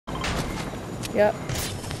Yep.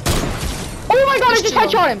 Oh my god, I just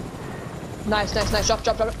headshot him! Nice, nice, nice. Drop,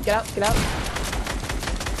 drop, drop. Get out, get out.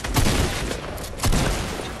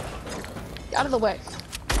 Get out of the way.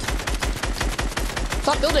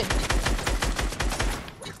 Stop building.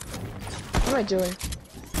 What am I doing?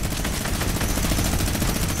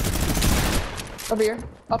 Over here.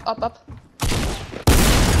 Up, up, up.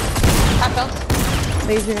 Half health.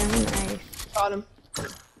 Laser, nice. Got him.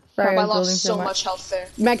 Sorry, I lost so much health there.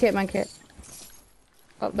 My kit, my kit.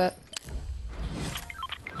 I'll bet.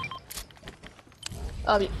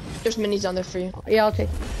 There's minis down there for you. Yeah, I'll take.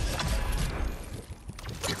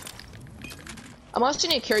 I'm honestly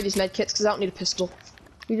gonna carry these med kits because I don't need a pistol.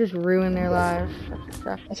 You just ruined their lives.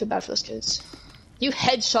 I feel bad for those kids. You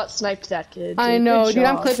headshot sniped that kid. Dude. I know, dude.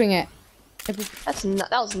 I'm clipping it. That's not.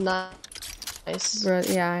 That was not nice. Bro,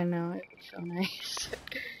 yeah, I know. It's so nice.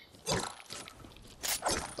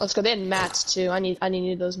 Let's go. They had mats too. I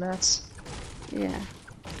needed those mats. Yeah.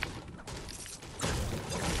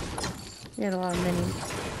 We had a lot of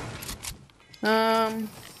minis.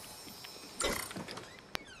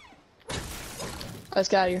 Let's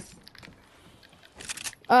get out of here.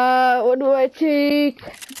 What do I take?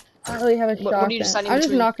 I don't really have a shotgun. What are you deciding I'm just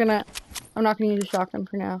between? I'm not gonna use a shotgun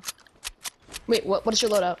for now. Wait, what is your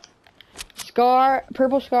loadout? Scar,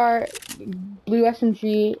 purple scar, blue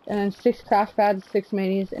SMG, and then 6 crash pads, 6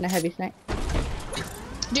 minis, and a heavy snipe.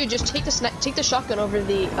 Dude, just take the shotgun over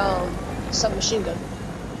the submachine gun.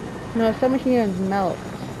 No, submachine guns melt.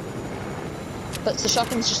 But the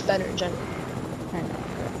shotgun's just better in general. I know,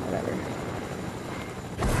 whatever.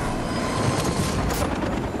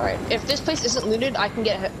 Alright, if this place isn't looted, I can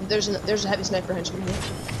get there's a heavy sniper henchman here.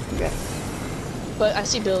 Okay. But I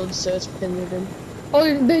see builds, so it's been looted. Oh,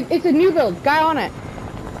 it's a new build. Guy on it.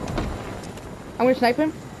 I'm gonna snipe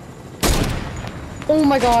him. Oh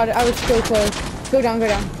my god, I was so close. Go down, go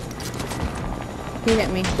down. He hit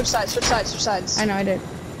me. Switch sides, switch sides, switch sides. I know, I did.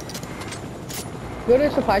 Go to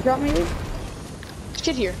a supply drop, maybe? There's a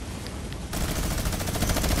kid here.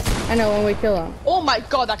 I know, when we kill him. Oh my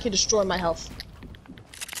god, that kid destroyed my health.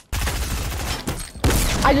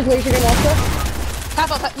 I just wasted him also.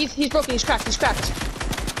 Half health, he's broken, he's cracked, he's cracked.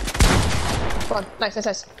 Come on, nice, nice,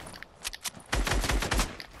 nice.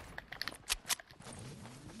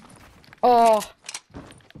 Oh.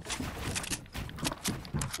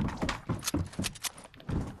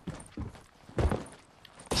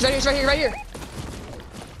 He's right here, right here.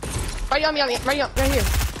 Right on me, right here.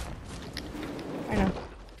 I know.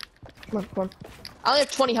 Come on, come on. I only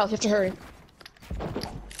have 20 health, you have to hurry.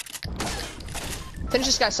 Finish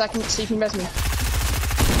this guy so you can res me.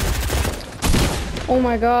 Oh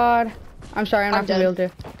my god. I'm sorry, I'm not gonna be able to.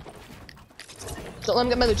 Don't let him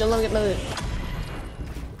get my loot, don't let him get my loot.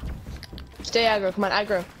 Stay aggro, come on,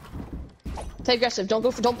 aggro. Stay aggressive, don't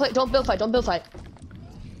build fight.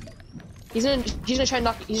 He's gonna try and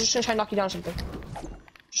knock you down or something.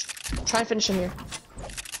 Just try and finish him here.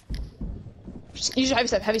 Just use your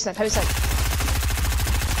heavy snipe.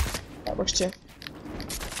 That works too.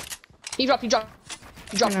 He dropped.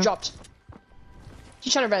 He's trying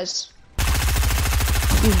to res.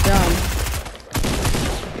 He's dumb.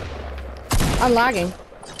 I'm lagging.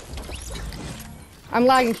 I'm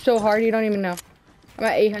lagging so hard, you don't even know. I'm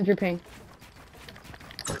at 800 ping.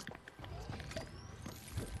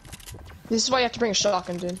 This is why you have to bring a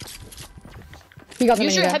shotgun, dude. He got the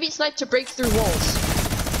Use your heavy snipe to break through walls.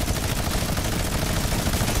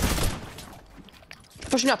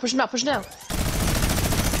 Push him out.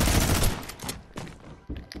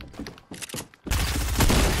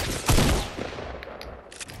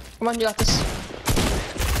 Come on, you got this.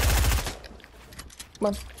 Come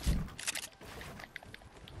on.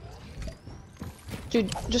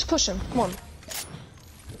 Dude, just push him. Come on.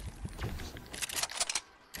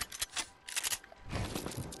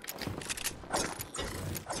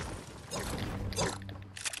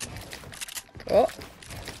 Oh.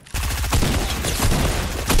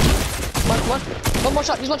 Come on. One more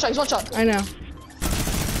shot. He's one shot. I know.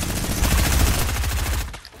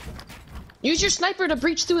 Use your sniper to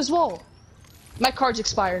breach through his wall. My card's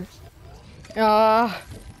expired.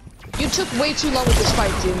 You took way too long with this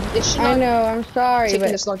fight, dude. It should not I know, I'm sorry, taking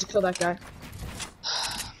but this long to kill that guy.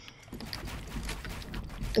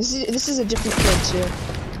 This is a different kid too.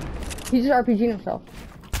 he just RPG'd himself.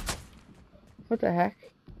 What the heck?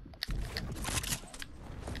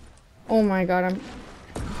 Oh my god,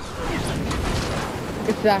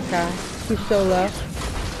 it's that guy. He's so low.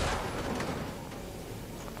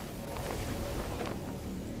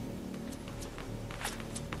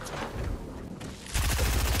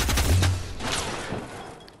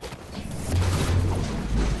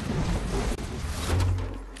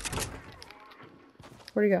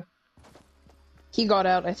 Where'd he go? He got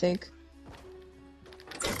out, I think.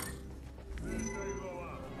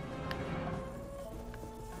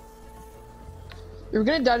 You're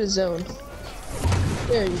gonna die to zone.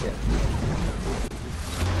 There you go.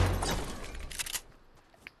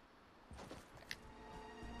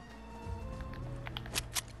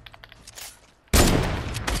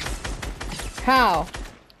 How?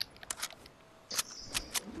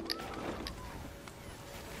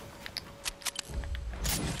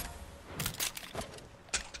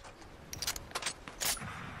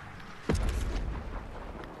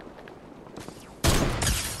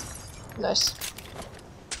 Nice.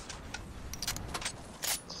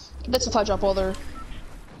 That's a 5-drop while they're...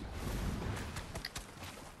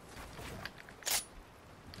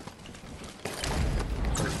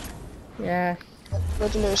 Yeah.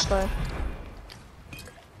 Legendary Scar.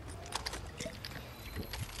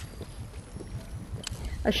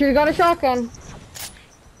 I should have got a shotgun.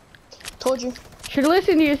 Told you. Should have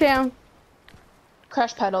listened to you, Sam.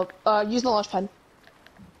 Crash pad, use the launch pad.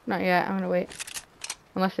 Not yet. I'm gonna wait.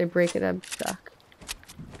 Unless they break it, I'm stuck.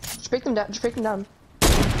 Just break them down. Just break them down.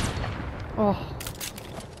 Oh.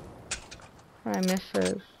 I miss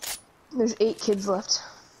those. There's 8 kids left.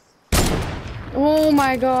 Oh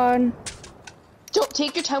my god. Don't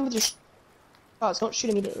take your time with your shots. Don't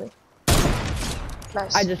shoot immediately.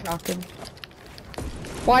 Nice. I just knocked him.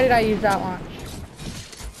 Why did I use that launch?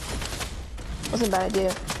 Wasn't a bad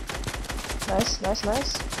idea. Nice, nice,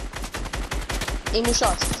 nice. Aim your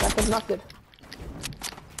shots. That one's not good.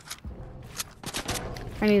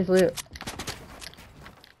 I need his loot.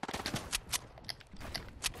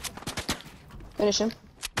 Finish him.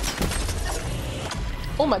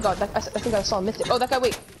 Oh my god, I think I saw a mythic. Oh, that guy,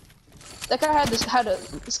 wait. That guy had a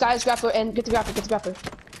Sky's grappler and get the grappler.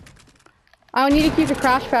 I need to keep the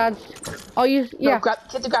crash pads. I'll use, yeah. No, get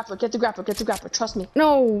the grappler, trust me.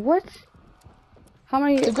 No, what? How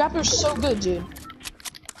many? The grappler's so good, dude.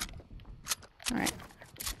 Alright.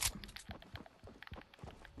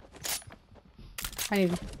 I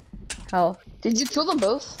need health. Did you kill them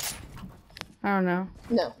both? I don't know.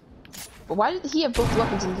 No. But why did he have both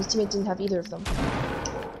weapons and his teammate didn't have either of them? I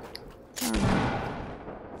don't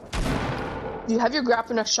know. You have your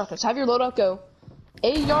grappler next to shotgun. So have your loadout go.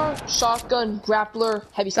 AR, shotgun, grappler,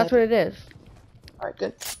 heavy sniper. That's what it is. Alright,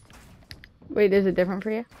 good. Wait, is it different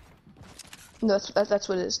for you? No, that's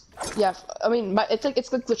what it is. Yeah, I mean, it's like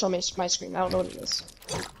glitch on my screen. I don't know what it is.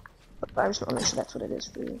 But I just want to make sure that's what it is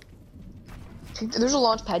for you. There's a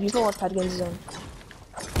launch pad. Use the launch pad against the zone.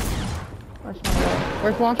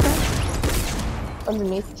 Where's the launch pad?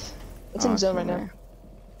 Underneath. It's in zone right now.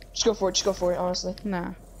 Just go for it, honestly.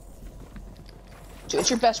 Nah. Dude, it's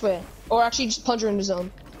your best way. Or actually, just plunge her into zone.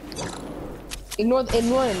 Ignore him.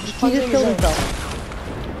 Just plunge her He just into killed zone.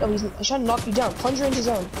 himself. Oh, he's trying to knock you down. Plunge her into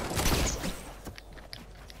zone.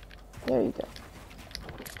 There you go.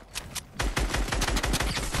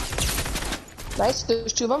 Nice.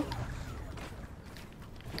 There's 2 of them.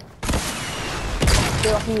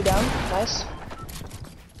 They're locking you down. Nice.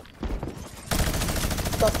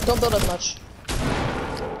 Don't build as much.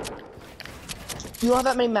 You don't have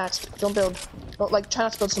that many mats. Don't build. Try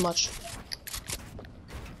not to build so much.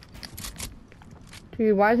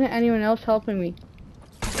 Dude, why isn't anyone else helping me?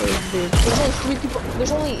 There's only 3 people.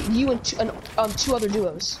 There's only you and 2 other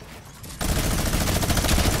duos.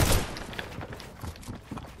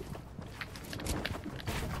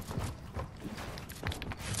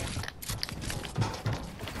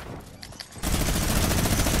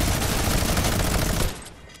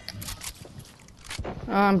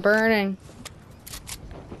 Oh, I'm burning.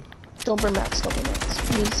 Don't burn mats. Don't burn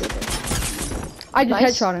mats. You need to save them. I just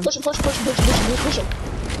Nice. headshot him. Push him.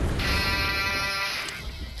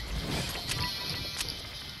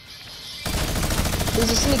 Who's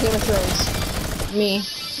this in the Game of Thrones? Me.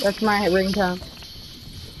 That's my ringtone.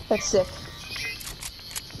 That's sick.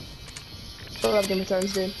 I love Game of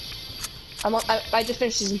Thrones, dude. I just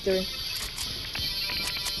finished season 3.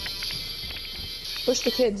 Push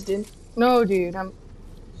the kids, dude. No, dude. I'm.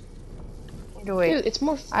 Need to wait. Dude, it's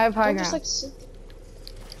more. I have high don't ground. just,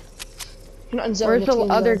 You're not in zone. Where's you have the to be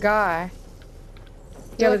in other zone. guy?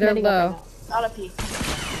 They're Yeah, but they're netting up low. right now. Not up here.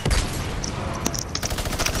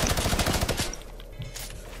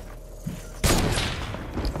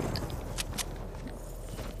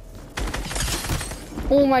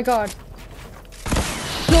 Oh my god.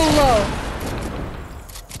 So low.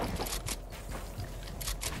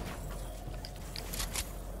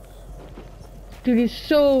 Dude, he's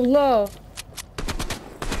so low.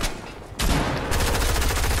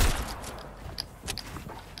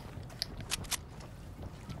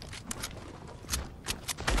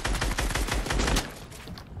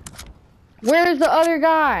 Where's the other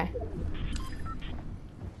guy?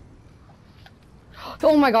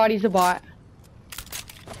 Oh my god, he's a bot.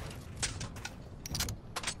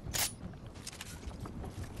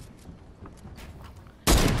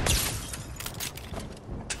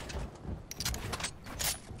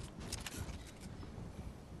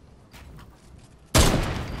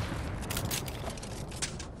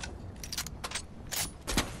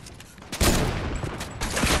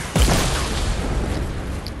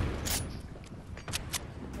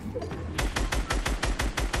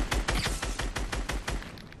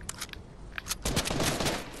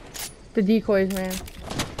 The decoys, man.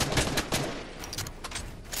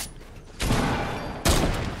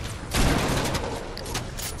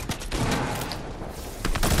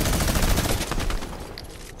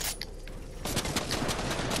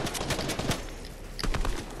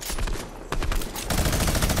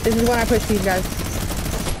 This is when I push these guys.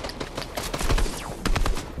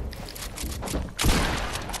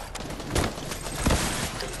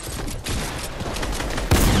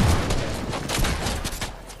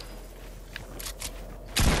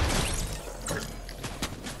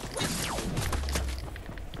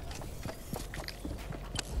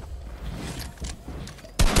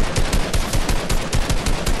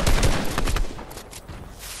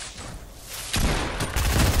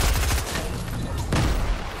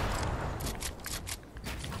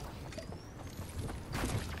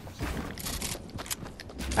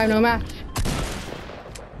 I have no match.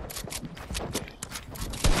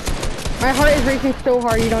 My heart is racing so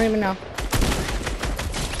hard, you don't even know.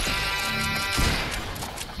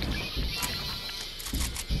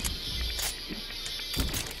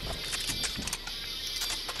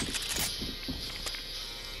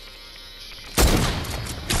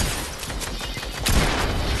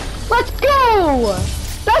 Let's go!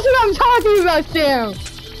 That's what I'm talking about, Sam!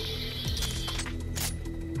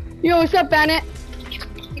 Yo, what's up, Bennett?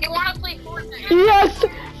 You wanna play Fortnite? Yes!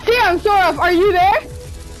 Sam, Sorov, are you there?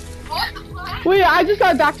 What? Wait, I just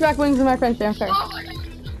got back-to-back wins with my friend Sam, sorry. Oh my god.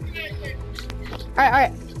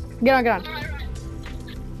 Alright. Get on. Alright.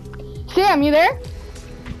 Sam, you there?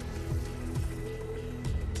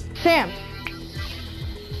 Sam.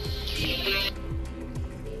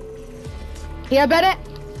 Yeah, Bennett?